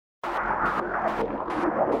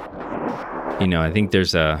I think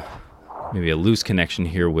there's maybe a loose connection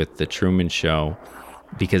here with the Truman Show,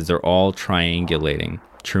 because they're all triangulating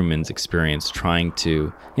Truman's experience, trying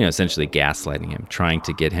to, essentially gaslighting him, trying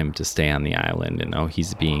to get him to stay on the island, and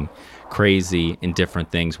he's being crazy in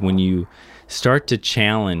different things. When you start to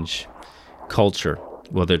challenge culture,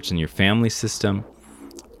 whether it's in your family system,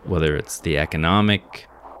 whether it's the economic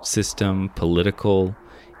system, political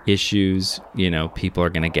issues, people are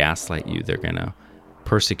going to gaslight you. They're going to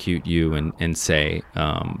persecute you and say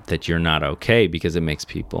that you're not okay because it makes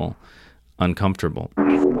people uncomfortable.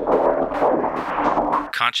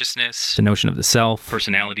 Consciousness, the notion of the self,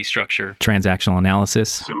 personality structure, transactional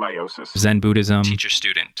analysis, symbiosis, Zen Buddhism,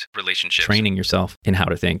 teacher-student relationships, training yourself in how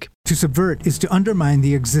to think. To subvert is to undermine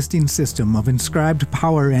the existing system of inscribed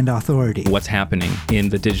power and authority. What's happening in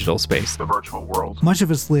the digital space? the virtual world. Much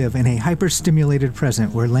of us live in a hyper-stimulated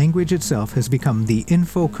present where language itself has become the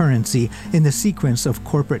info currency in the sequence of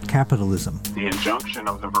corporate capitalism. The injunction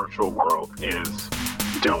of the virtual world is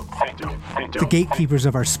don't think. The gatekeepers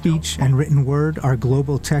of our speech and written word are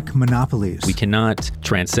global tech monopolies. We cannot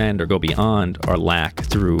transcend or go beyond our lack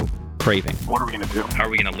through craving. What are we going to do? How are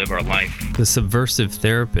we going to live our life? The Subversive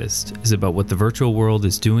Therapist is about what the virtual world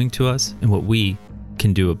is doing to us and what we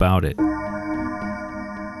can do about it.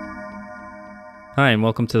 Hi, and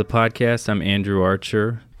welcome to the podcast. I'm Andrew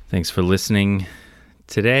Archer. Thanks for listening.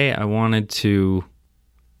 Today, I wanted to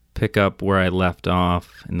pick up where I left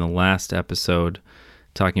off in the last episode,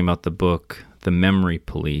 talking about the book, The Memory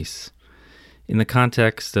Police, in the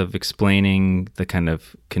context of explaining the kind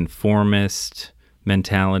of conformist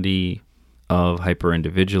mentality of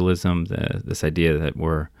hyper-individualism, this idea that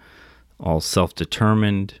we're all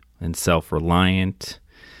self-determined and self-reliant.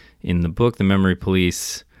 In the book, The Memory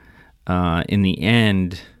Police, in the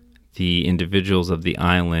end, the individuals of the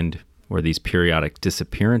island where these periodic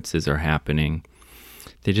disappearances are happening,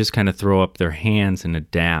 they just kind of throw up their hands and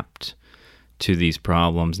adapt to these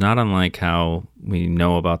problems, not unlike how we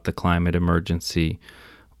know about the climate emergency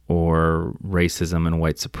or racism and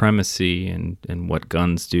white supremacy and what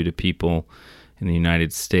guns do to people in the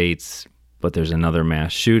United States. But there's another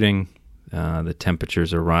mass shooting. The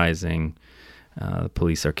temperatures are rising. The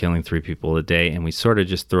police are killing 3 people a day. And we sort of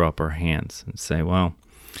just throw up our hands and say, well,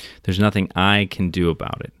 there's nothing I can do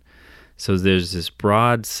about it. So there's this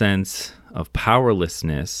broad sense of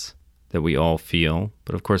powerlessness that we all feel.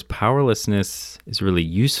 But of course, powerlessness is really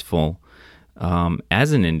useful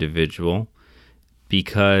as an individual,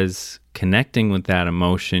 because connecting with that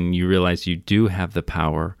emotion, you realize you do have the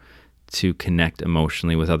power to connect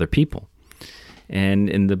emotionally with other people. And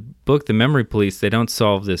in the book, The Memory Police, they don't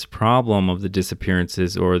solve this problem of the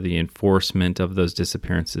disappearances or the enforcement of those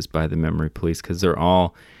disappearances by the memory police, because they're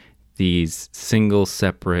all these single,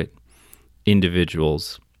 separate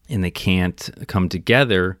individuals, and they can't come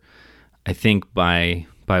together, I think, by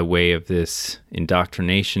way of this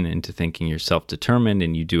indoctrination into thinking you're self-determined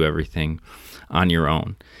and you do everything on your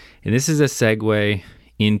own. And this is a segue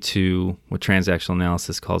into what transactional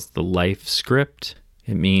analysis calls the life script.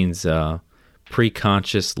 It means a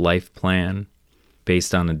pre-conscious life plan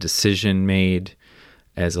based on a decision made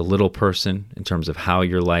as a little person in terms of how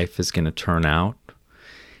your life is going to turn out.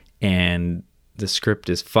 And the script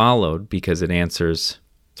is followed because it answers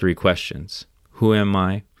 3 questions. Who am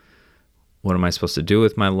I? What am I supposed to do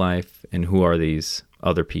with my life? And who are these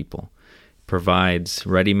other people? Provides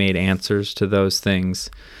ready-made answers to those things.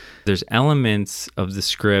 There's elements of the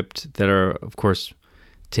script that are, of course,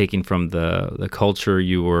 taken from the culture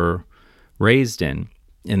you were raised in.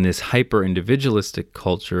 And this hyper-individualistic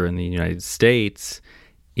culture in the United States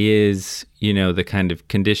is, the kind of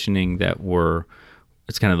conditioning that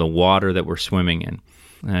it's kind of the water that we're swimming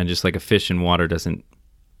in. Just like a fish in water doesn't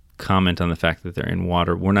comment on the fact that they're in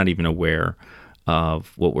water, we're not even aware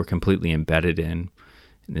of what we're completely embedded in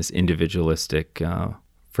this individualistic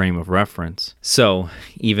frame of reference. So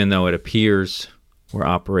even though it appears we're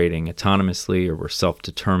operating autonomously or we're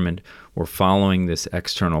self-determined, we're following this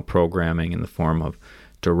external programming in the form of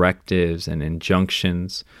directives and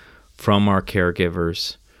injunctions from our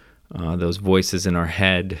caregivers. Those voices in our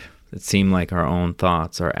head that seem like our own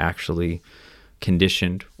thoughts are actually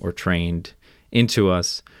conditioned or trained into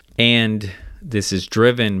us. And this is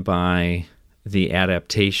driven by the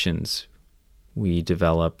adaptations we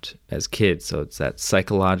developed as kids. So it's that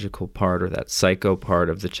psychological part or that psycho part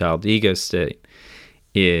of the child ego state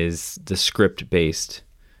is the script-based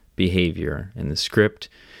behavior. And the script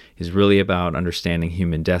is really about understanding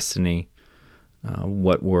human destiny,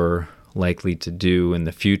 what we're likely to do in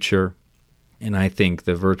the future. And I think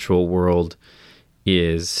the virtual world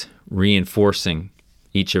is reinforcing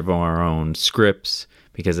each of our own scripts,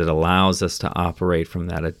 because it allows us to operate from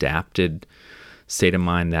that adapted state of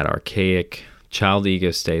mind, that archaic child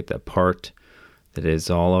ego state, that part that is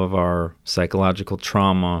all of our psychological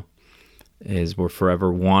trauma, is we're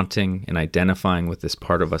forever wanting and identifying with this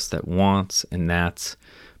part of us that wants, and that's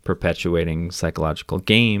perpetuating psychological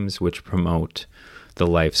games which promote the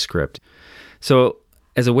life script. So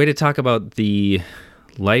as a way to talk about the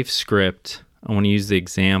life script, I want to use the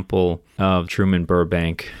example of Truman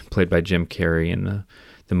Burbank, played by Jim Carrey in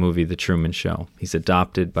the movie The Truman Show. He's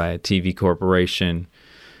adopted by a TV corporation,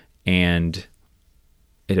 and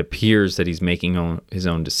it appears that he's making his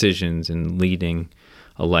own decisions and leading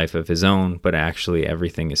a life of his own, but actually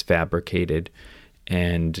everything is fabricated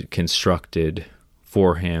and constructed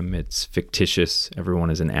for him. It's fictitious.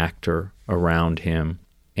 Everyone is an actor around him.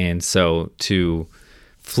 And so to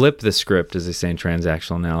flip the script, as they say in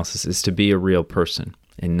transactional analysis, is to be a real person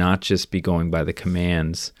and not just be going by the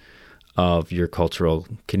commands of your cultural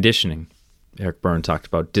conditioning. Eric Berne talked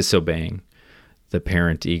about disobeying the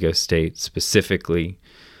parent ego state specifically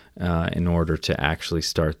in order to actually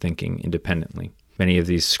start thinking independently. Many of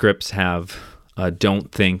these scripts have a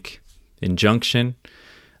don't think injunction,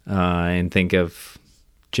 and think of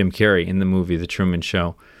Jim Carrey in the movie The Truman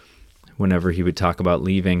Show. Whenever he would talk about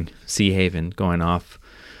leaving Sea Haven, going off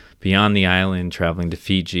beyond the island, traveling to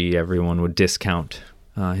Fiji, everyone would discount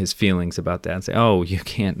his feelings about that and say, oh, you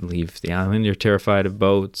can't leave the island. You're terrified of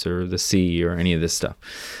boats or the sea or any of this stuff.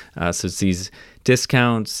 So it's these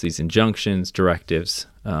discounts, these injunctions, directives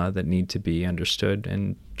that need to be understood.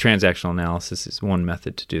 And transactional analysis is one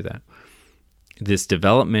method to do that. This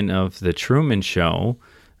development of the Truman Show,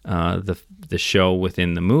 the show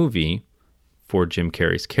within the movie for Jim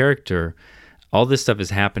Carrey's character, all this stuff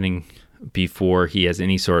is happening before he has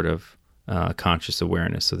any sort of conscious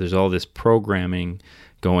awareness. So there's all this programming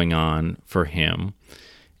going on for him,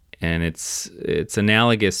 and it's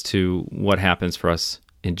analogous to what happens for us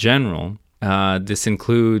in general. This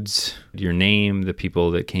includes your name, the people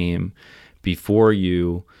that came before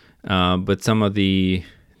you, but some of the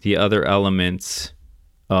other elements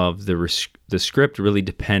of the script really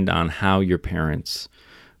depend on how your parents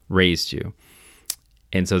raised you.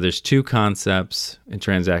 And so there's two concepts in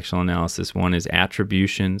transactional analysis. One is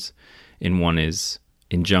attributions and one is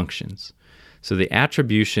injunctions. So the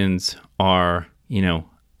attributions are,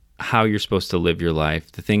 how you're supposed to live your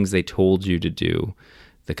life, the things they told you to do,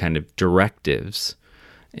 the kind of directives.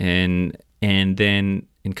 And then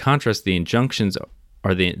in contrast, the injunctions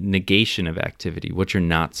are the negation of activity, what you're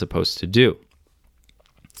not supposed to do.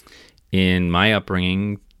 In my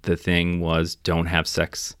upbringing, the thing was don't have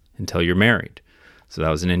sex until you're married. So that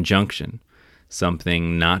was an injunction,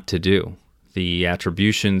 something not to do. The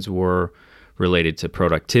attributions were related to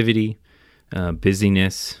productivity,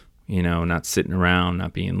 busyness, not sitting around,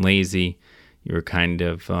 not being lazy. You were kind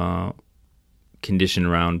of conditioned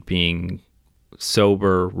around being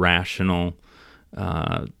sober, rational,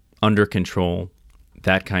 under control,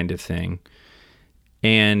 that kind of thing.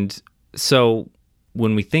 And so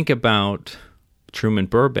when we think about Truman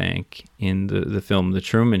Burbank in the film The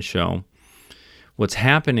Truman Show, what's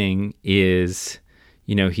happening is,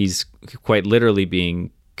 he's quite literally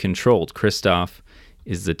being controlled. Christoph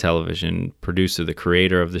is the television producer, the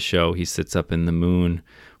creator of the show. He sits up in the moon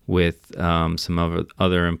with some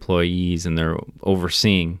other employees, and they're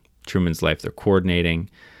overseeing Truman's life. They're coordinating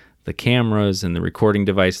the cameras and the recording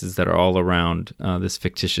devices that are all around this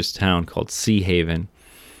fictitious town called Sea Haven.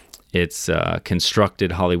 It's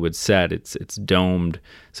constructed Hollywood set. It's domed,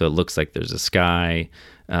 so it looks like there's a sky,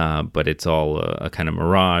 but it's all a kind of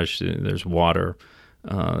mirage. There's water.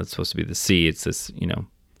 It's supposed to be the sea. It's this,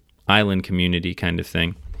 island community kind of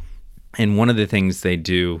thing. And one of the things they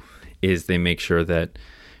do is they make sure that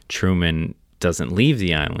Truman doesn't leave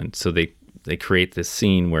the island. So they create this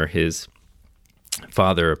scene where his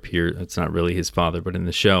father appears. It's not really his father, but in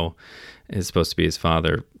the show, it's supposed to be his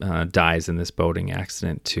father, dies in this boating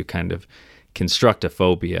accident to kind of construct a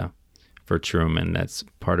phobia for Truman. That's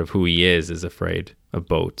part of who he is afraid of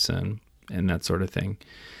boats and that sort of thing.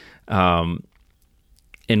 And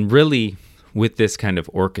really, with this kind of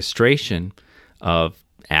orchestration of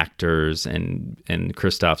actors and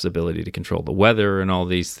Christoph's ability to control the weather and all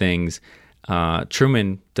these things,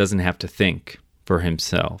 Truman doesn't have to think for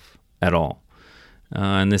himself at all.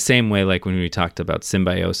 In the same way, like when we talked about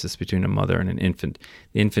symbiosis between a mother and an infant,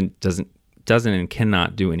 the infant doesn't and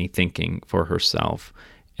cannot do any thinking for herself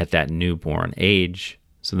at that newborn age,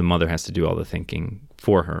 so the mother has to do all the thinking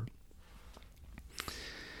for her.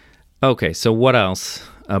 Okay, so what else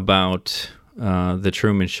about the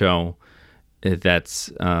Truman Show that's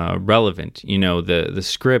relevant? The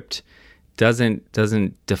script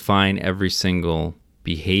doesn't define every single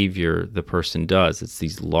behavior the person does. It's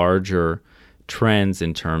these larger trends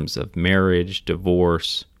in terms of marriage,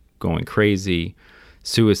 divorce, going crazy,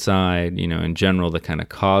 suicide, in general, the kind of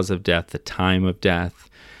cause of death, the time of death.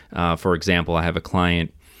 For example, I have a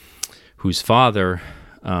client whose father,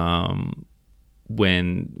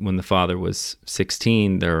 when the father was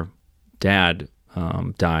 16, their dad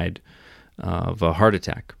died of a heart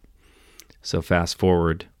attack. So fast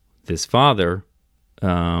forward, this father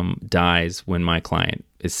dies when my client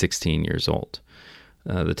is 16 years old.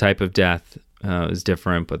 The type of death is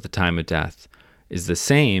different, but the time of death is the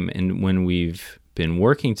same. And when we've been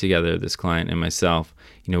working together, this client and myself,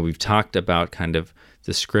 we've talked about kind of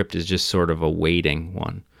the script is just sort of a waiting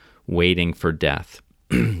one, waiting for death,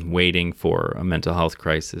 waiting for a mental health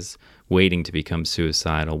crisis, waiting to become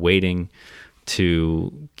suicidal, waiting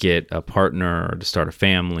to get a partner or to start a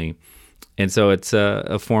family. And so it's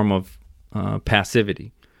a form of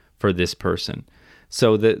passivity for this person.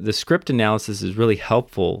 So the script analysis is really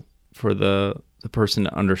helpful for the person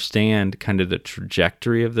to understand kind of the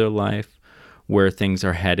trajectory of their life, where things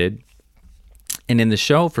are headed. And in the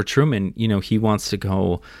show for Truman, he wants to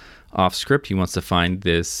go off script. He wants to find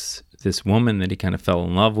this woman that he kind of fell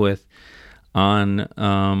in love with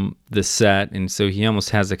on the set. And so he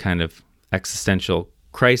almost has a kind of existential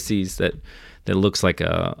crisis that looks like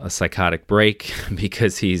a psychotic break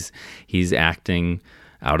because he's acting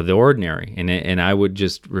out of the ordinary. And I would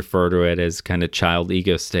just refer to it as kind of child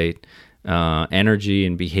ego state energy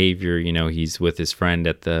and behavior. He's with his friend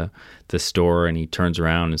at the store, and he turns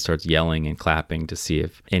around and starts yelling and clapping to see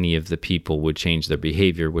if any of the people would change their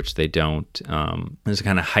behavior, which they don't. There's a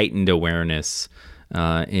kind of heightened awareness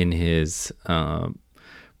in his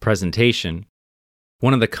presentation.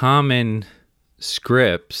 One of the common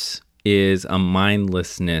scripts is a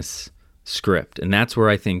mindlessness script, and that's where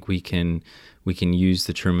I think we can use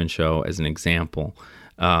the Truman Show as an example.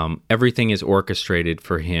 Everything is orchestrated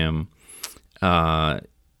for him.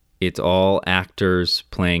 It's all actors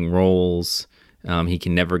playing roles. He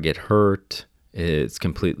can never get hurt. It's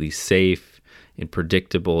completely safe and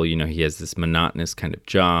predictable. He has this monotonous kind of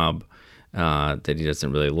job that he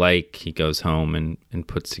doesn't really like. He goes home and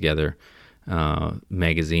puts together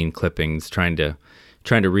magazine clippings trying to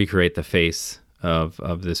recreate the face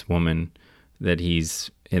of this woman that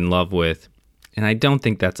he's in love with. And I don't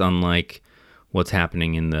think that's unlike what's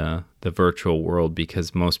happening in the virtual world,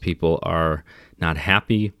 because most people are not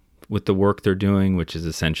happy with the work they're doing, which is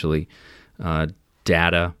essentially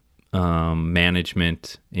data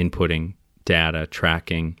management, inputting data,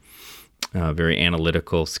 tracking, very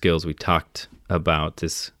analytical skills. We talked about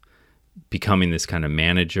this, becoming this kind of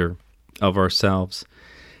manager of ourselves.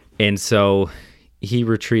 And so he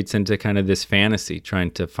retreats into kind of this fantasy,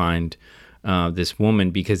 trying to find this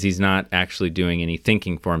woman, because he's not actually doing any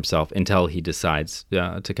thinking for himself until he decides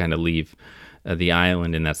to kind of leave the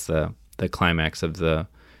island, and that's the climax of the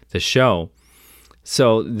show.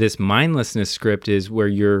 So this mindlessness script is where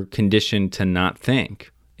you're conditioned to not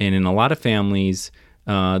think. And in a lot of families,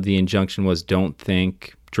 the injunction was don't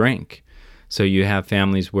think, drink. So you have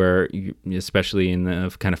families where, especially in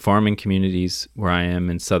the kind of farming communities where I am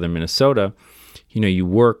in southern Minnesota, you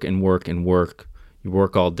work and work and work. You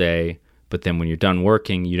work all day, but then when you're done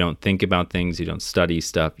working, you don't think about things, you don't study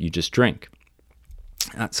stuff, you just drink.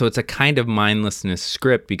 So it's a kind of mindlessness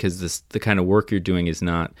script, because the kind of work you're doing is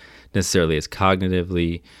not necessarily as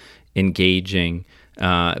cognitively engaging,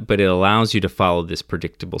 but it allows you to follow this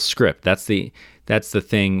predictable script. That's the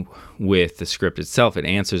thing with the script itself. It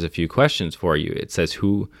answers a few questions for you. It says,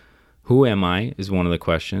 who am I is one of the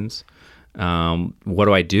questions. What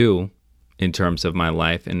do I do in terms of my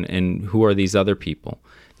life, and who are these other people?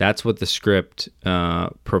 That's what the script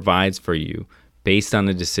provides for you based on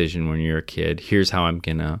a decision when you're a kid. Here's how I'm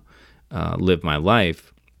going to live my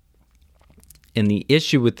life. And the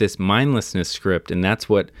issue with this mindlessness script, and that's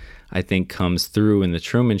what I think comes through in the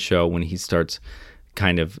Truman Show when he starts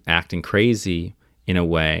kind of acting crazy in a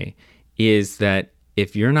way, is that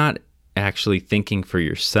if you're not actually thinking for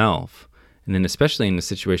yourself, and then especially in a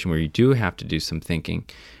situation where you do have to do some thinking,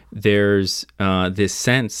 there's this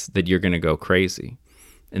sense that you're going to go crazy.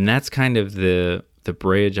 And that's kind of the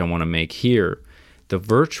bridge I want to make here. The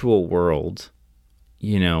virtual world,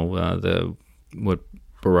 what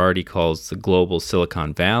Berardi calls the global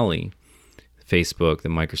Silicon Valley, Facebook, the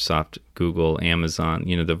Microsoft, Google, Amazon,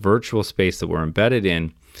 the virtual space that we're embedded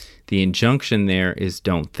in, the injunction there is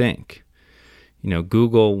don't think.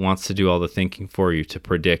 Google wants to do all the thinking for you to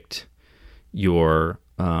predict your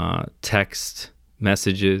text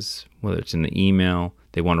messages, whether it's in the email.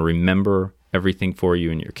 They want to remember everything for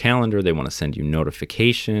you in your calendar. They want to send you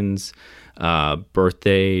notifications,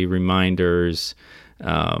 birthday reminders,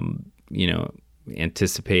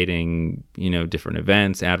 anticipating, different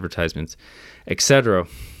events, advertisements, etc.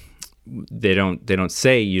 They don't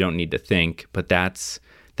say you don't need to think, but that's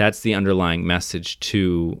the underlying message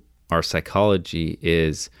to our psychology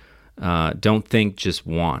is don't think, just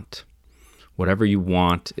want. Whatever you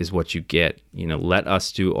want is what you get. Let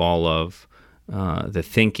us do all of the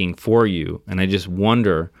thinking for you. And I just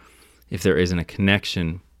wonder if there isn't a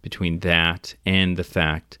connection between that and the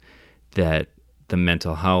fact that the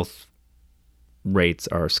mental health rates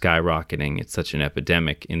are skyrocketing. It's such an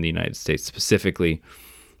epidemic in the United States, specifically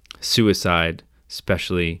suicide,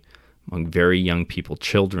 especially among very young people,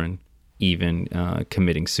 children even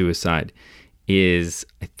committing suicide, I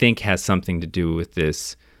think has something to do with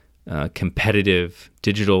this competitive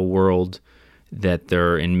digital world that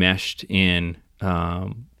they're enmeshed in,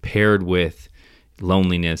 paired with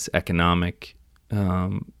loneliness, economic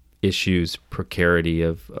issues, precarity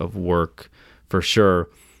of work, for sure.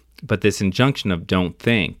 But this injunction of don't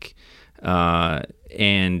think,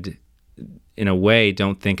 and in a way,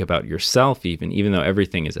 don't think about yourself even though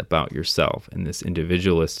everything is about yourself in this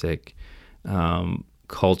individualistic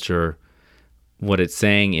culture. What it's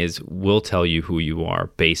saying is we'll tell you who you are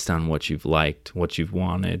based on what you've liked, what you've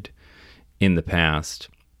wanted in the past.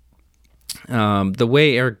 The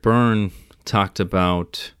way Eric Berne talked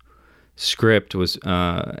about script was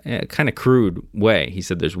a kind of crude way. He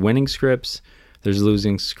said there's winning scripts, there's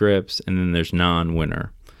losing scripts, and then there's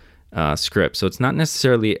non-winner scripts. So it's not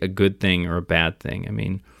necessarily a good thing or a bad thing. I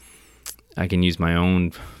mean, I can use my own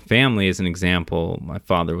family as an example. My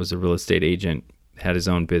father was a real estate agent, had his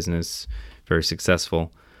own business, very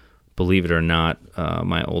successful. Believe it or not,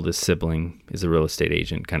 my oldest sibling is a real estate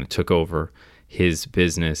agent, kind of took over his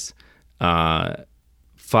business.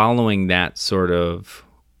 Following that sort of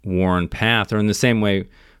worn path, or in the same way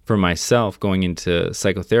for myself, going into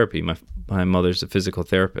psychotherapy, my mother's a physical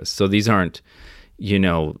therapist. So these aren't,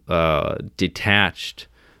 detached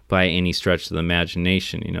by any stretch of the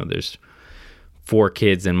imagination. There's 4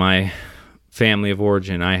 kids in my family of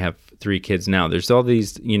origin. I have 3 kids now. There's all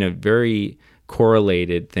these, very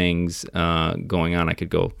correlated things going on. I could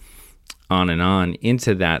go on and on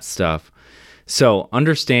into that stuff. So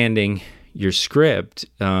understanding your script,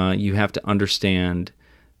 you have to understand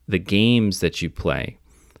the games that you play,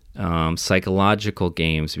 psychological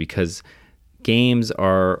games, because games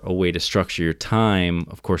are a way to structure your time.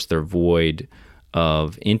 Of course, they're void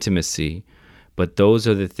of intimacy, but those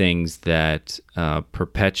are the things that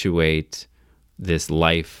perpetuate this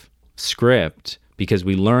life script, because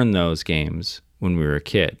we learned those games when we were a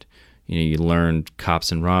kid. You learned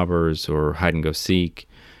cops and robbers or hide and go seek,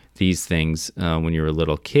 these things when you were a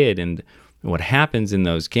little kid. And what happens in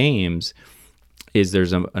those games is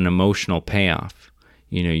there's an emotional payoff.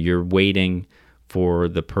 You're waiting for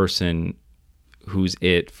the person who's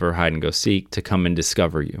it for hide and go seek to come and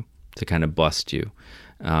discover you, to kind of bust you.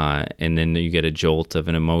 And then you get a jolt of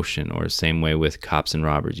an emotion, or same way with cops and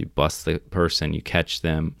robbers. You bust the person, you catch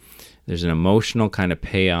them. There's an emotional kind of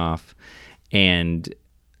payoff. And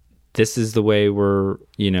this is the way we're,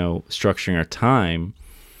 structuring our time.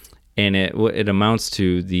 And it amounts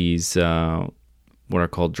to these, what are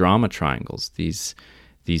called drama triangles. These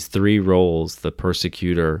 3 roles, the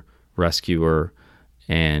persecutor, rescuer,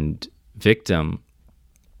 and victim,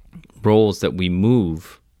 roles that we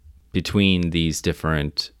move between these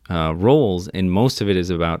different roles. And most of it is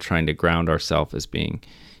about trying to ground ourselves as being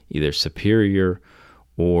either superior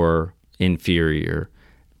or inferior.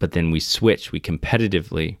 But then we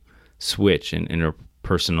competitively switch in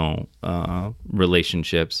interpersonal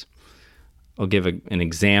relationships. I'll give an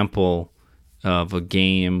example of a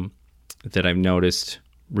game that I've noticed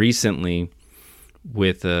recently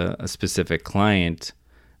with a specific client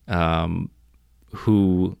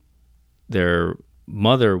who their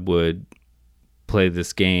mother would play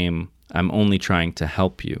this game. I'm only trying to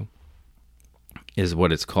help you is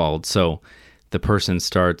what it's called. So the person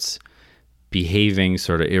starts behaving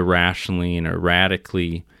sort of irrationally and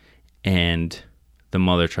erratically, and the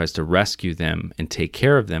mother tries to rescue them and take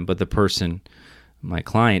care of them. But the person, my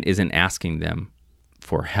client, isn't asking them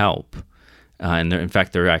for help. And in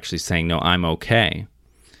fact, they're actually saying, no, I'm okay.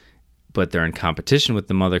 But they're in competition with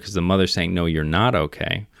the mother because the mother's saying, no, you're not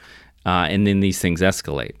okay. And then these things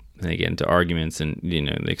escalate. They get into arguments and,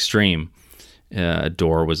 the extreme. A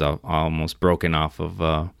door was almost broken off of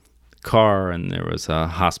a car, and there was a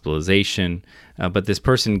hospitalization. But this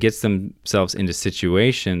person gets themselves into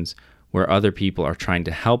situations where other people are trying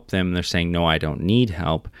to help them. And they're saying, no, I don't need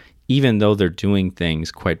help, even though they're doing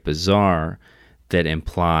things quite bizarre that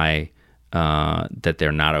imply that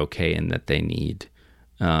they're not okay and that they need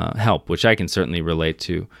help, which I can certainly relate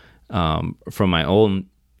to from my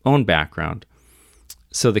own background.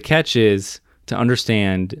 So the catch is to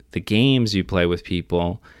understand the games you play with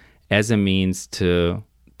people as a means to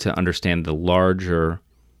understand the larger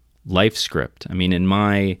life script. I mean, in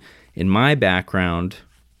my background,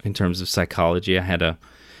 in terms of psychology, I had a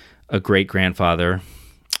great grandfather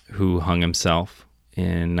who hung himself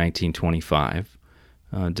in 1925,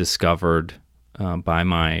 discovered by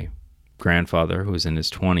my grandfather, who was in his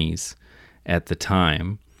 20s at the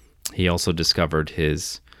time. He also discovered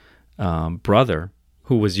his brother,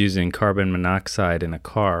 who was using carbon monoxide in a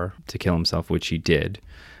car to kill himself, which he did.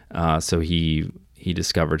 So he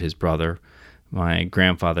discovered his brother. My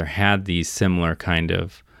grandfather had these similar kind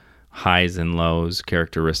of highs and lows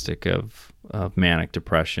characteristic of manic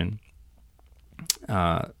depression.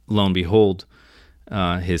 Lo and behold,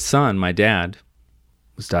 his son, my dad,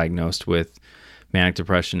 was diagnosed with manic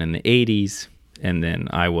depression in the 80s, and then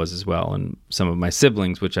I was as well, and some of my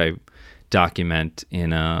siblings, which I document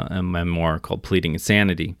in a memoir called Pleading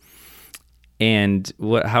Insanity. And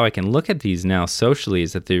how I can look at these now socially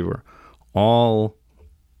is that they were all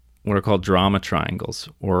what are called drama triangles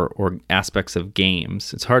or aspects of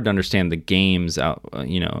games. It's hard to understand the games out,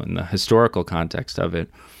 in the historical context of it,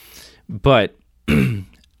 but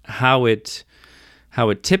how it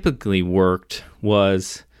typically worked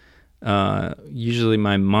was usually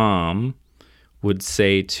my mom would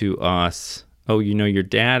say to us, "Oh, your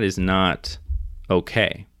dad is not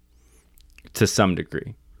okay," to some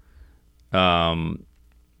degree.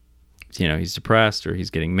 He's depressed or he's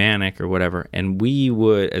getting manic or whatever. And we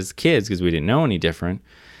would, as kids, because we didn't know any different,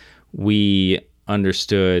 we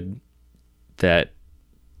understood that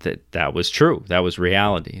was true. That was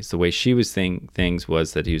reality. So the way she was seeing things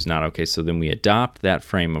was that he was not okay. So then we adopt that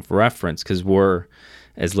frame of reference because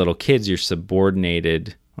as little kids, you're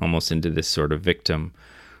subordinated almost into this sort of victim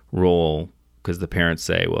role because the parents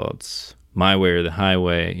say, well, it's my way or the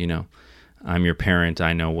highway. I'm your parent.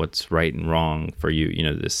 I know what's right and wrong for you.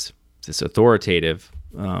 This authoritative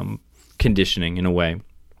conditioning in a way.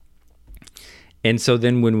 And so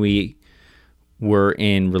then when we were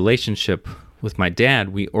in relationship with my dad,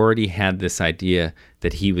 we already had this idea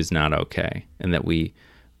that he was not okay and that we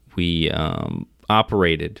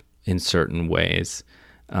operated in certain ways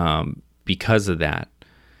because of that.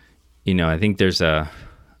 I think there's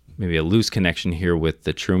maybe a loose connection here with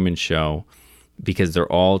the Truman Show because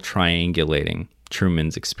they're all triangulating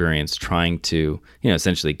Truman's experience, trying to,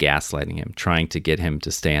 essentially gaslighting him, trying to get him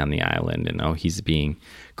to stay on the island and, he's being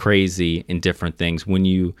crazy in different things. When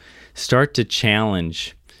you start to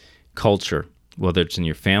challenge culture, whether it's in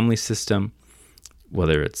your family system,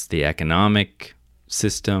 whether it's the economic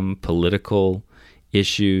system, political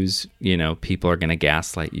issues, people are going to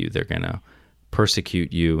gaslight you. They're going to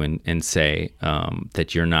persecute you and say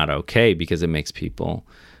that you're not okay because it makes people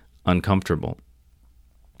uncomfortable.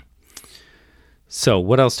 So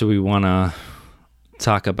what else do we want to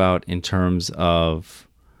talk about in terms of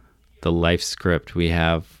the life script? We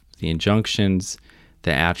have the injunctions,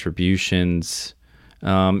 the attributions.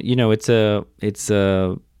 It's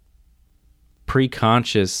a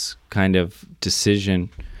pre-conscious kind of decision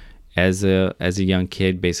as a young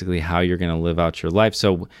kid, basically how you're going to live out your life.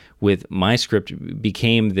 So with my script, it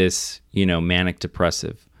became this, manic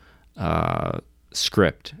depressive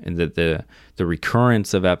script, and that the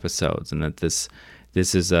recurrence of episodes, and that this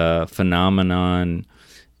is a phenomenon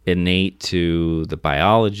innate to the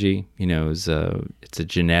biology. It's a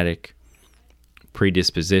genetic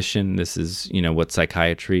predisposition. This is what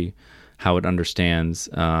psychiatry, how it understands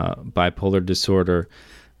bipolar disorder.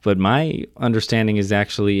 But my understanding is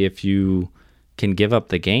actually if you can give up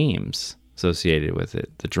the games associated with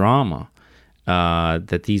it, the drama,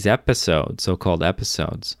 that these episodes, so-called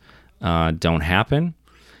episodes, don't happen.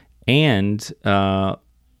 And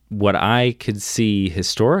what I could see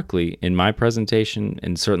historically in my presentation,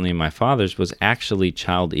 and certainly in my father's, was actually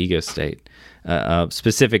child ego state,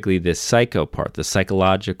 specifically this psycho part, the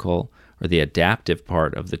psychological or the adaptive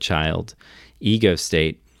part of the child ego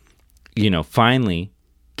state, finally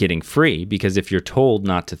getting free. Because if you're told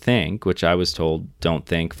not to think, which I was told, don't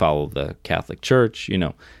think, follow the Catholic Church,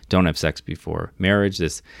 don't have sex before marriage,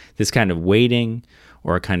 this kind of waiting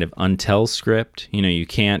or a kind of until script, you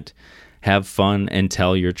can't have fun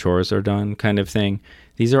until your chores are done kind of thing.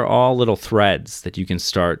 These are all little threads that you can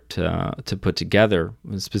start to put together,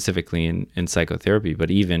 specifically in psychotherapy, but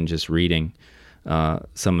even just reading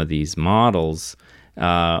some of these models.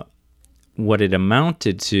 What it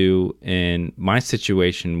amounted to in my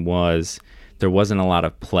situation was there wasn't a lot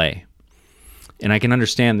of play. And I can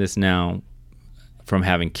understand this now from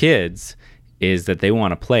having kids, is that they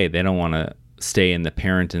want to play. They don't want to stay in the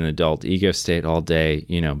parent and adult ego state all day,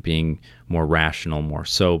 being more rational, more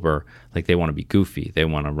sober. Like they want to be goofy. They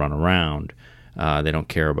want to run around. They don't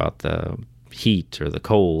care about the heat or the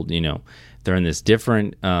cold. They're in this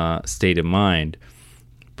different state of mind.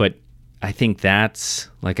 But I think that's,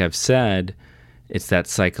 like I've said, it's that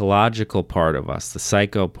psychological part of us, the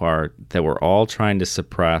psycho part that we're all trying to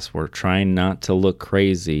suppress. We're trying not to look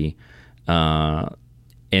crazy.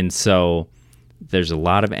 And so there's a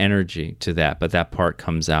lot of energy to that, but that part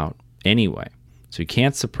comes out anyway. So you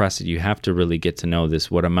can't suppress it. You have to really get to know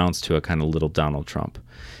this, what amounts to a kind of little Donald Trump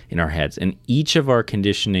in our heads. And each of our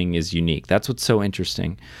conditioning is unique. That's what's so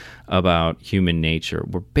interesting about human nature.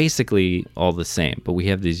 We're basically all the same, but we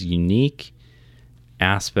have these unique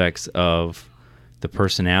aspects of the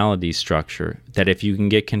personality structure that if you can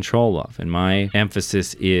get control of, and my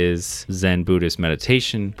emphasis is Zen Buddhist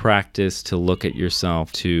meditation practice, to look at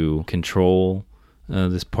yourself, to control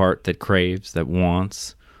this part that craves, that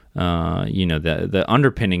wants, the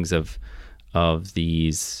underpinnings of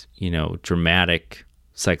these, dramatic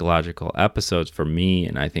psychological episodes for me,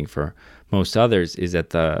 and I think for most others, is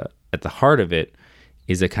at the heart of it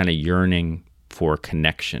is a kind of yearning for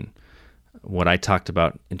connection. What I talked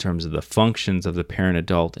about in terms of the functions of the parent,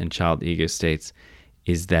 adult, and child ego states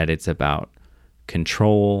is that it's about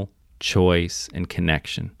control, choice, and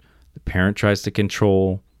connection. The parent tries to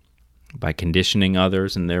control by conditioning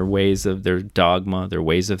others and their ways of their dogma, their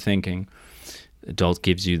ways of thinking. The adult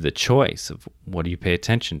gives you the choice of what do you pay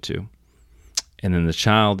attention to. And then the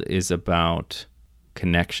child is about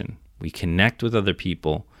connection. We connect with other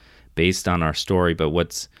people based on our story, but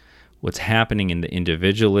what's happening in the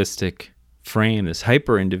individualistic frame, this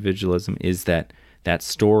hyper-individualism, is that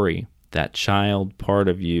story, that child part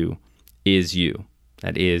of you is you.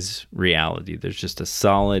 That is reality. There's just a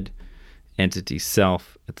solid entity,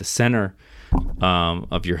 self, at the center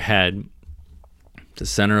of your head. The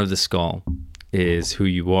center of the skull is who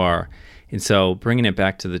you are. And so bringing it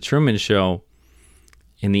back to the Truman Show,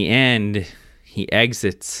 in the end, he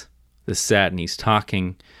exits the set and he's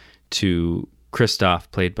talking to Christoph,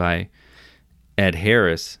 played by Ed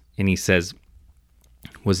Harris, and he says,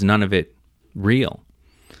 was none of it real?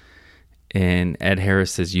 And Ed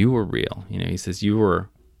Harris says, you were real. He says, you were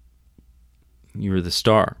the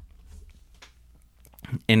star.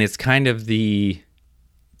 And it's kind of the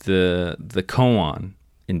koan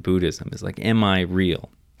in Buddhism is like, am I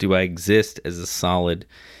real? Do I exist as a solid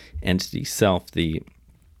entity, self? The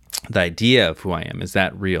idea of who I am, is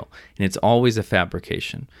that real? And it's always a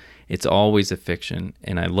fabrication. It's always a fiction.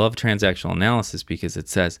 And I love transactional analysis because it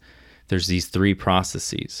says there's these three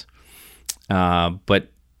processes. But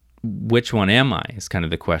which one am I is kind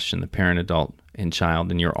of the question, the parent, adult, and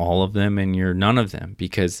child. And you're all of them and you're none of them,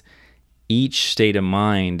 because each state of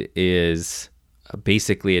mind is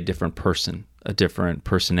basically a different person, a different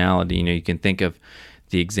personality. You can think of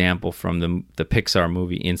the example from the Pixar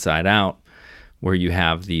movie Inside Out, where you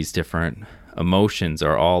have these different emotions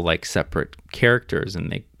are all like separate characters,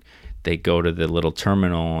 and they go to the little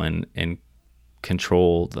terminal and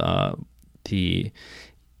control the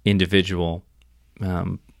individual.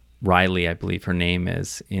 Riley, I believe her name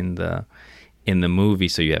is in the movie.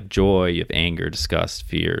 So you have joy, you have anger, disgust,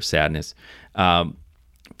 fear, sadness. But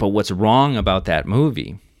what's wrong about that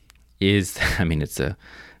movie is, it's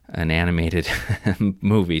an animated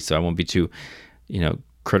movie, so I won't be too,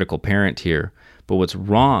 critical parent here. But what's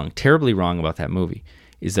wrong, terribly wrong about that movie,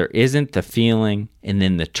 is there isn't the feeling and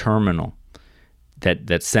then the terminal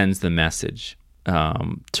that sends the message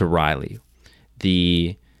to Riley.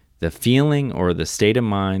 The feeling or the state of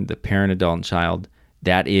mind, the parent, adult, and child,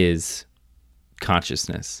 that is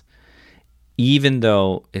consciousness. Even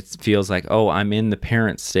though it feels like, oh, I'm in the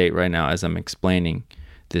parent state right now as I'm explaining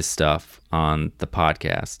this stuff on the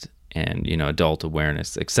podcast and, adult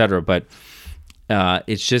awareness, etc. But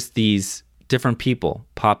it's just these different people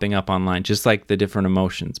popping up online, just like the different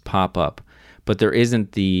emotions pop up. But there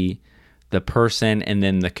isn't the person and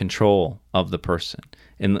then the control of the person.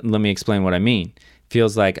 And let me explain what I mean.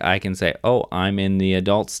 Feels like I can say, oh, I'm in the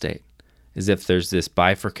adult state, as if there's this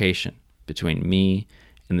bifurcation between me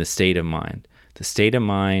and the state of mind. The state of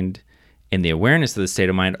mind and the awareness of the state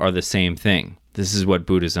of mind are the same thing. This is what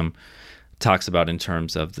Buddhism talks about in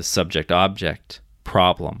terms of the subject-object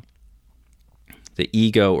problem. The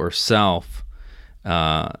ego or self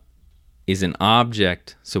is an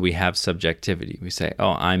object, so we have subjectivity. We say,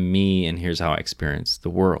 oh, I'm me, and here's how I experience the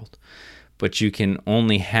world. But you can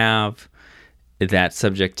only have that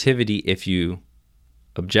subjectivity if you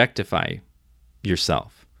objectify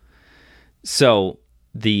yourself. So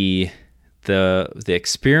the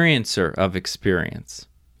experiencer of experience,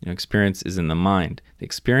 experience is in the mind. The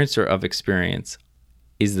experiencer of experience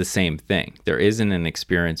is the same thing. There isn't an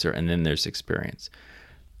experiencer and then there's experience.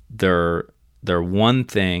 They're one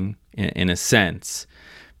thing in a sense,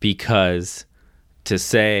 because to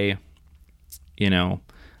say,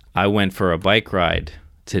 I went for a bike ride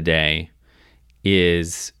today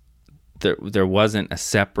is there wasn't a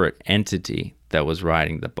separate entity that was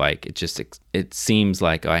riding the bike. It seems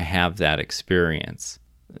like I have that experience.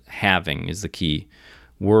 Having is the key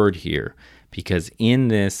word here, because in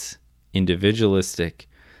this individualistic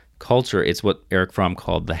culture, it's what Erich Fromm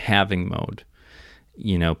called the having mode.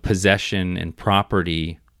 Possession and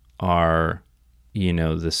property are,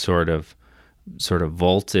 the sort of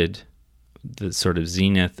vaulted, the sort of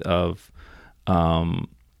zenith of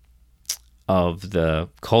the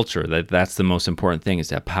culture. That's the most important thing, is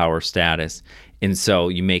to have power, status. And so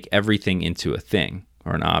you make everything into a thing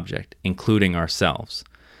or an object, including ourselves.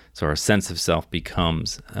 So our sense of self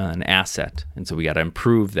becomes an asset. And so we got to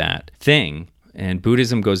improve that thing. And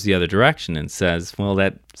Buddhism goes the other direction and says, well,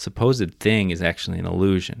 that supposed thing is actually an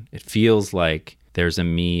illusion. It feels like there's a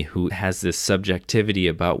me who has this subjectivity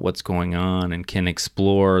about what's going on and can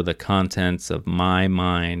explore the contents of my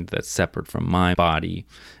mind that's separate from my body,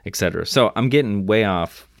 etc. So I'm getting way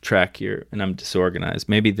off track here and I'm disorganized.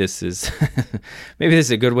 Maybe this is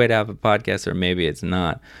a good way to have a podcast, or maybe it's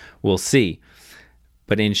not. We'll see.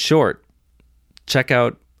 But in short, check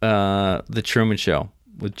out The Truman Show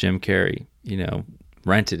with Jim Carrey.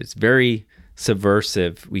 Rent it. It's very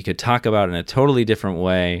subversive. We could talk about it in a totally different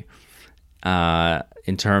way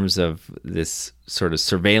in terms of this sort of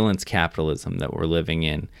surveillance capitalism that we're living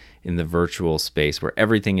in the virtual space, where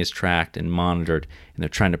everything is tracked and monitored, and they're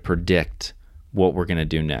trying to predict what we're going to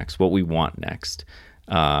do next, what we want next,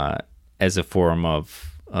 as a form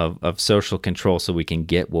of social control, so we can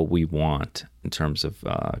get what we want in terms of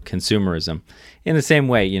consumerism. In the same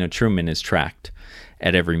way, Truman is tracked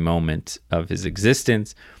at every moment of his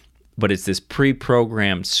existence, but it's this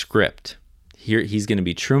pre-programmed script. Here he's going to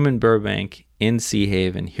be Truman Burbank in Sea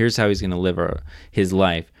Haven. Here's how he's going to live his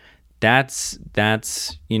life. That's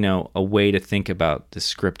a way to think about the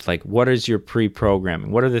script. Like, what is your pre-programming?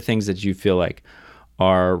 What are the things that you feel like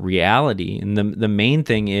are reality? And the main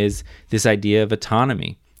thing is this idea of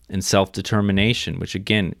autonomy and self-determination, which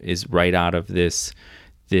again is right out of this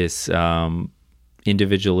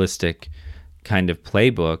individualistic kind of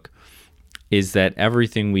playbook, is that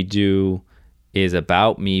everything we do is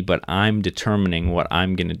about me, but I'm determining what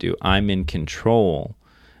I'm going to do. I'm in control.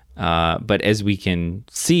 But as we can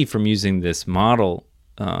see from using this model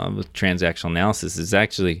with transactional analysis, is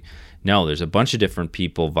actually, no, there's a bunch of different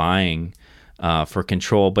people vying for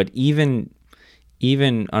control. But even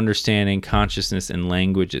understanding consciousness and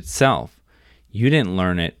language itself, you didn't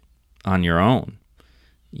learn it on your own.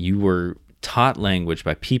 You were taught language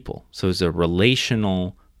by people. So it's a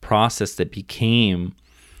relational process that became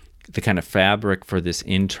the kind of fabric for this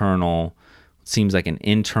internal, seems like an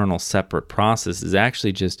internal separate process, is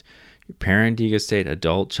actually just your parent, ego state,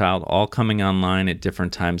 adult, child, all coming online at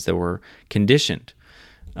different times that were conditioned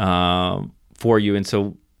for you. And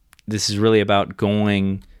so this is really about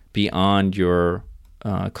going beyond your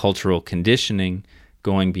cultural conditioning,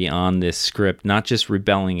 going beyond this script, not just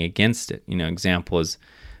rebelling against it. Example is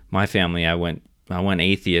my family. I went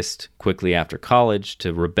atheist quickly after college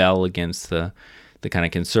to rebel against the kind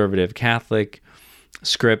of conservative Catholic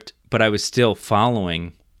script, but I was still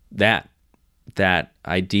following that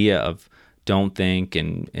idea of don't think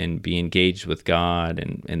and be engaged with God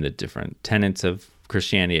and the different tenets of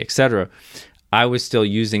Christianity, etc. I was still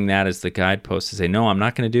using that as the guidepost to say, no, I'm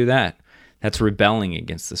not going to do that. That's rebelling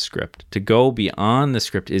against the script. To go beyond the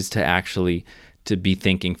script is to actually to be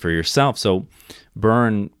thinking for yourself. So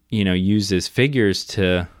Byrne, uses figures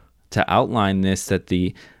to outline this, that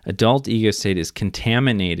the adult ego state is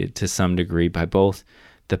contaminated to some degree by both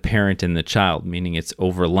the parent and the child, meaning it's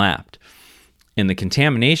overlapped. And the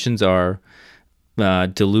contaminations are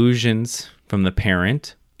delusions from the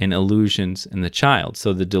parent and illusions in the child.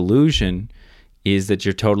 So the delusion is that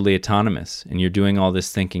you're totally autonomous and you're doing all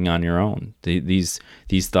this thinking on your own. These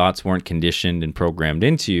thoughts weren't conditioned and programmed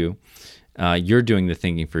into you. You're doing the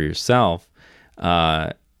thinking for yourself.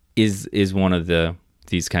 Is one of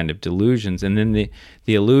these kind of delusions. And then the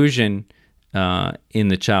illusion in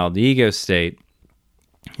the child ego state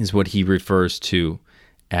is what he refers to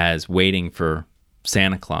as waiting for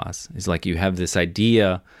Santa Claus. It's like you have this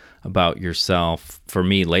idea about yourself. For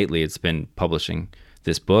me lately, it's been publishing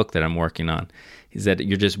this book that I'm working on, is that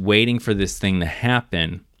you're just waiting for this thing to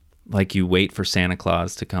happen, like you wait for Santa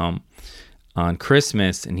Claus to come on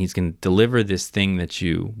Christmas and he's going to deliver this thing that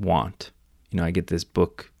you want. I get this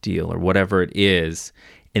book deal or whatever it is,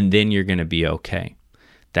 and then you're going to be okay.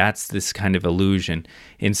 That's this kind of illusion.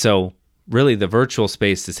 And so really the virtual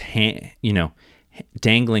space is,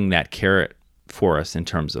 dangling that carrot for us in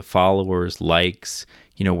terms of followers, likes.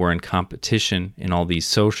 We're in competition in all these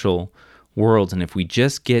social worlds. And if we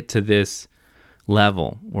just get to this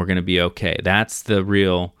level, we're going to be okay. That's the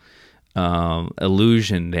real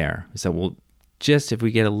illusion there. Is that just if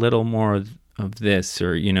we get a little more of this,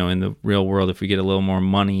 or, in the real world, if we get a little more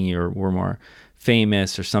money or we're more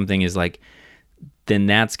famous or something, is like, then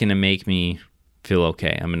that's going to make me feel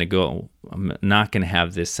okay. I'm not going to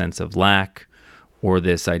have this sense of lack or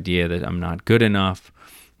this idea that I'm not good enough,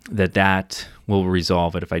 that will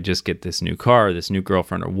resolve it if I just get this new car, this new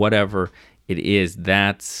girlfriend, or whatever it is.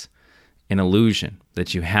 That's an illusion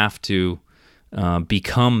that you have to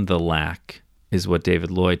become the lack, is what David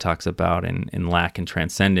Lloyd talks about in Lack and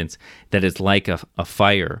Transcendence, that it's like a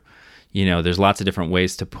fire. There's lots of different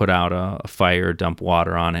ways to put out a fire, dump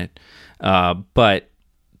water on it. But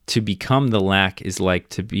to become the lack is like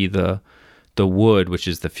to be the wood, which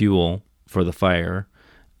is the fuel for the fire,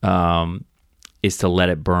 is to let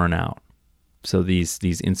it burn out. So these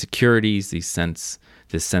insecurities, this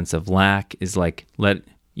sense of lack is like, let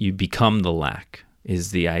you become the lack,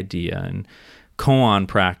 is the idea. And koan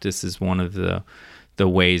practice is one of the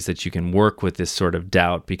ways that you can work with this sort of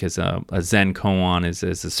doubt, because a Zen koan is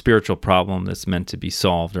a spiritual problem that's meant to be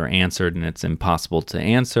solved or answered, and it's impossible to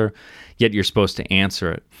answer, yet you're supposed to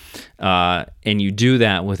answer it. And you do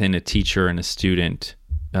that within a teacher and a student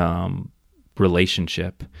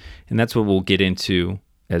relationship. And that's what we'll get into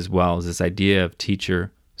as well, is this idea of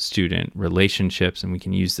teacher-student relationships. And we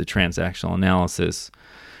can use the transactional analysis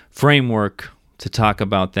framework to talk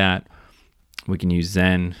about that. We can use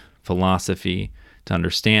Zen philosophy to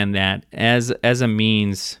understand that as a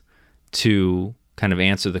means to kind of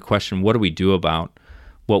answer the question, what do we do about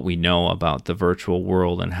what we know about the virtual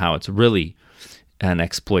world, and how it's really an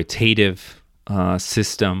exploitative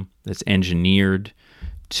system that's engineered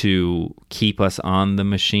to keep us on the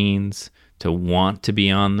machines, to want to be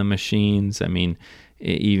on the machines. I mean,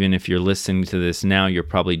 even if you're listening to this now, you're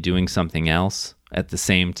probably doing something else at the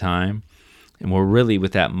same time. And we're really,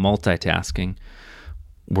 with that multitasking,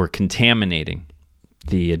 we're contaminating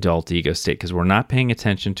the adult ego state, because we're not paying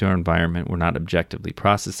attention to our environment. We're not objectively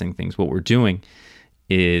processing things. What we're doing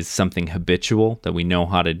is something habitual that we know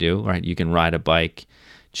how to do, right? You can ride a bike,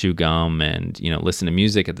 chew gum, and, listen to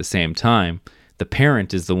music at the same time. The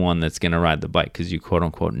parent is the one that's going to ride the bike because you, quote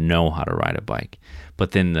unquote, know how to ride a bike. But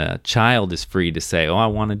then the child is free to say, oh, I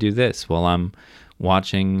want to do this. Well, I'm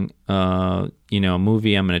watching, a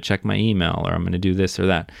movie. I'm going to check my email, or I'm going to do this or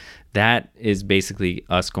that. That is basically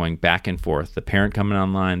us going back and forth. The parent coming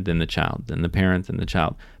online, then the child, then the parent, then the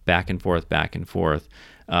child, back and forth, back and forth.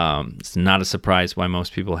 It's not a surprise why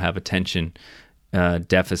most people have attention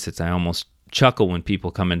deficits. I almost chuckle when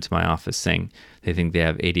people come into my office saying they think they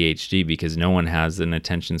have ADHD, because no one has an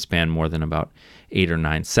attention span more than about 8 or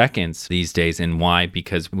 9 seconds these days. And why?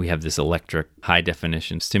 Because we have this electric high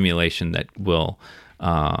definition stimulation that will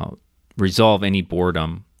resolve any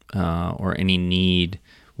boredom or any need,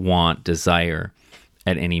 want, desire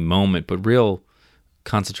at any moment. But real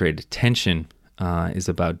concentrated attention is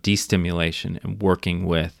about destimulation and working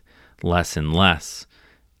with less and less.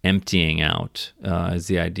 Emptying out is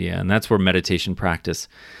the idea. And that's where meditation practice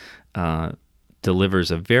delivers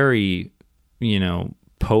a very,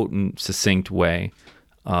 potent, succinct way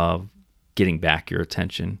of getting back your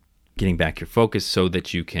attention, getting back your focus, so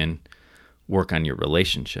that you can work on your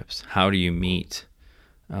relationships. How do you meet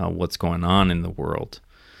what's going on in the world?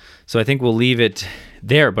 So I think we'll leave it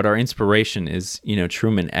there, but our inspiration is,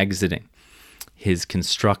 Truman exiting his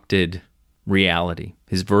constructed reality,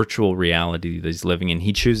 his virtual reality that he's living in.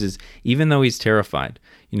 He chooses, even though he's terrified,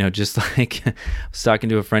 just like I was talking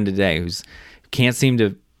to a friend today who can't seem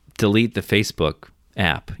to delete the Facebook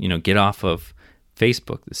app, get off of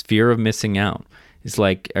Facebook. This fear of missing out. It's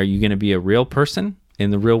like, are you going to be a real person in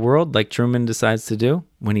the real world like Truman decides to do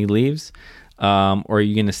when he leaves? Or are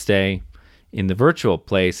you going to stay in the virtual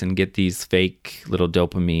place and get these fake little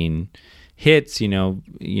dopamine hits?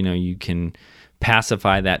 You can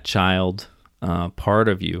pacify that child part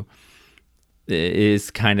of you.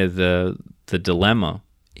 Is kind of the dilemma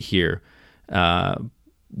here.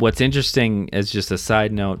 What's interesting, as just a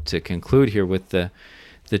side note to conclude here with the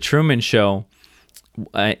Truman Show,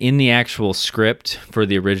 in the actual script for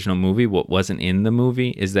the original movie, what wasn't in the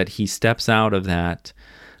movie is that he steps out of that,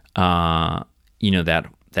 that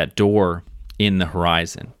door in the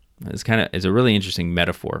horizon. It's a really interesting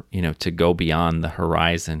metaphor, to go beyond the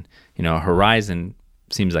horizon. A horizon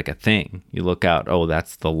seems like a thing. You look out, oh,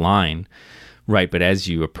 that's the line, right? But as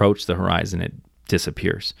you approach the horizon, it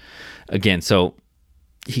disappears again. So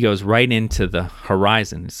he goes right into the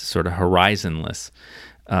horizon. It's a sort of horizonless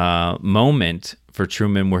moment for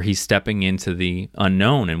Truman where he's stepping into the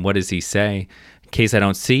unknown. And what does he say? In case I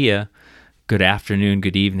don't see you, good afternoon,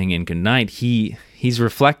 good evening, and good night. He's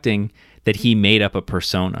reflecting that he made up a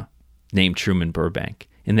persona named Truman Burbank,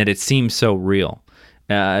 and that it seems so real.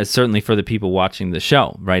 Certainly for the people watching the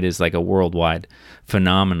show, right, is like a worldwide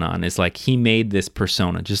phenomenon. It's like he made this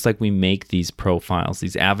persona, just like we make these profiles,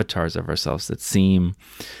 these avatars of ourselves that seem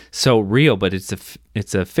so real, but it's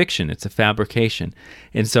a fiction, it's a fabrication.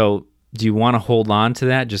 And so do you want to hold on to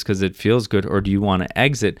that just because it feels good, or do you want to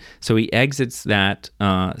exit? So he exits that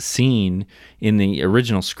scene in the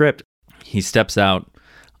original script. He steps out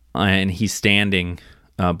and he's standing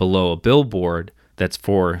below a billboard that's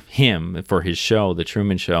for him, for his show, The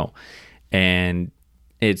Truman Show. And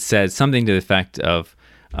it says something to the effect of,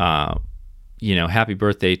 happy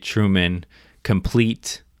birthday, Truman,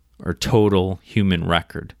 complete or total human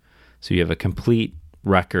record. So you have a complete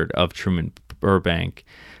record of Truman Burbank,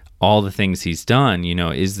 all the things he's done,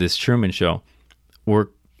 is this Truman Show.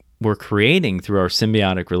 We're creating, through our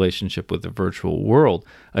symbiotic relationship with the virtual world,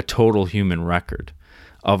 a total human record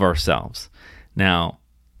of ourselves. Now,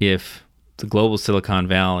 if the global Silicon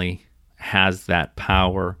Valley has that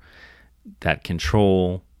power, that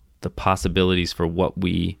control, the possibilities for what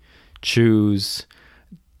we choose,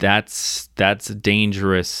 that's a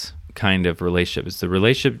dangerous kind of relationship. It's the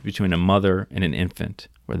relationship between a mother and an infant,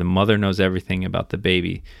 where the mother knows everything about the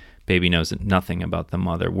baby knows nothing about the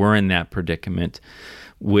mother. We're in that predicament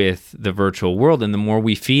with the virtual world, and the more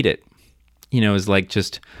we feed it, is like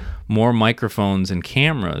just more microphones and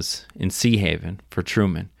cameras in Sea Haven for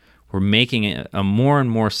Truman. We're making it a more and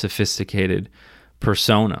more sophisticated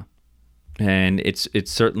persona, and it's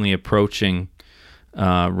certainly approaching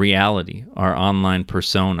reality, our online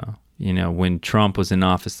persona. When Trump was in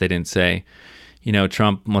office, they didn't say,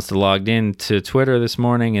 Trump must have logged in to Twitter this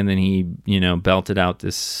morning and then he, belted out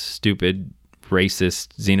this stupid,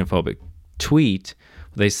 racist, xenophobic tweet.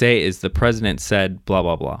 What they say is the president said blah,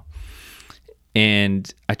 blah, blah.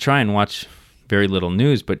 And I try and watch very little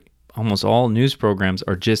news, but almost all news programs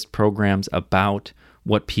are just programs about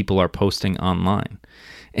what people are posting online.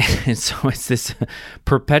 And so it's this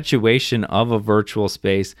perpetuation of a virtual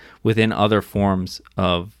space within other forms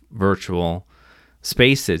of virtual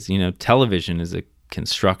spaces. Television is a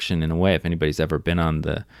construction in a way. If anybody's ever been on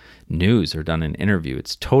the news or done an interview,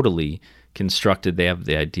 it's totally constructed. They have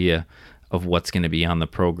the idea of what's going to be on the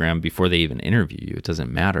program before they even interview you. It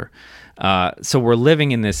doesn't matter. So we're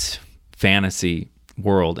living in this fantasy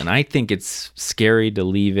world, and I think it's scary to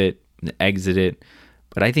leave it, exit it,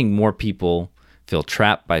 but I think more people feel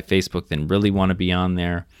trapped by Facebook than really want to be on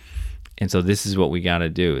there. And so this is what we got to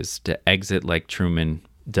do, is to exit like Truman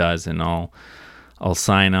does, and I'll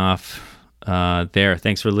sign off there.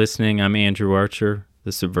 Thanks for listening. I'm Andrew Archer,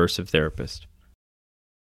 the Subversive Therapist.